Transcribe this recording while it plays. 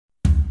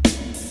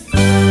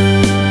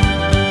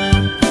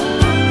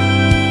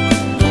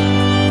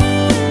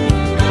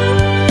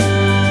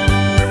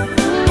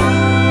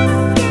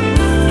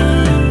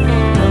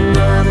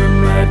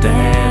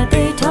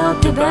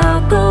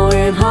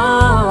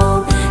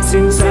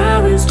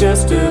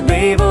just a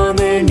babe on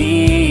their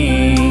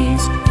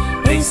knees.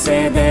 They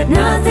said that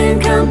nothing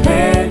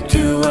compared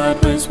to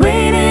what was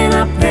waiting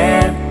up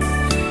there,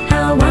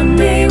 how one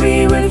day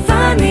we would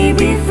finally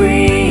be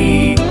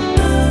free.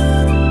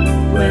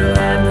 Well,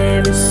 I've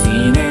never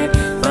seen it,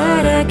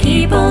 but I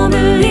keep on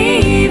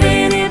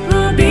believing it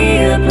will be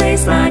a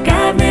place like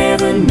I've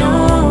never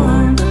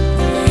known.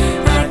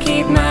 I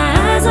keep my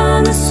eyes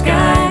on the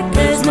sky,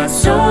 'cause my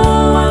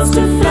soul wants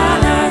to fly.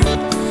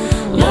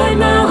 Lord,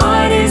 my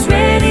heart is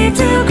ready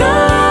to go.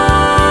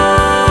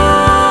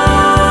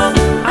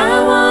 I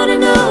wanna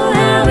know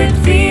how it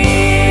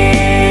feels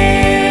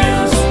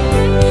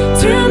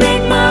to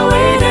make my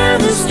way down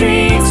the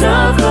streets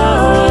of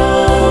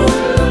gold.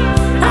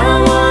 I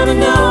wanna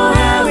know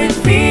how it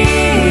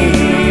feels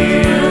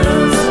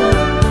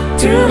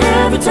to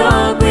have a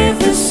talk with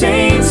the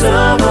saints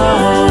of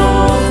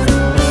old.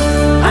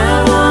 I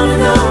wanna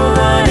know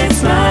what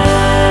it's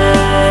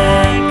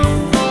like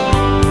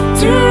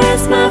to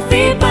rest my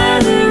feet by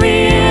the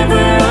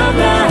river of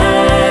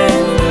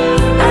life.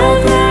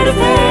 I've heard of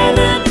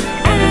heaven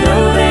and I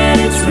know that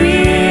it's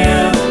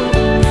real.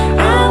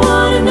 I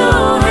wanna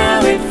know how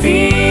it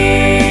feels.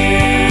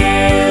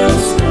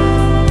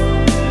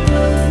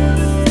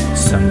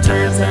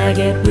 Sometimes I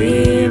get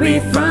weary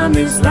from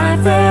this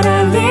life that I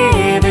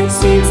live. It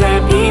seems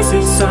that peace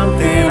is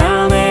something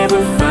I'll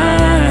never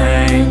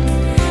find.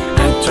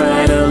 I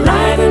try to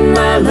lighten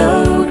my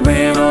load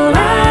when all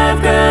I've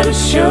got to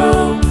show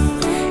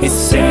it's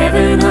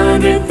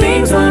 700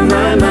 things on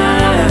my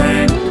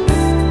mind.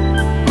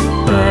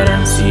 But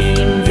I'm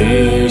seeing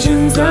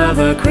visions of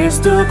a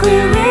crystal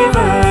clear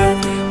river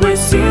where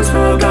sin's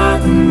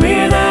forgotten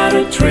without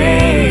a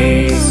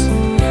trace.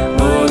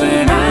 More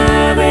than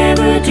I've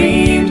ever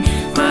dreamed,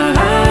 my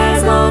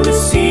eyes long to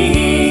see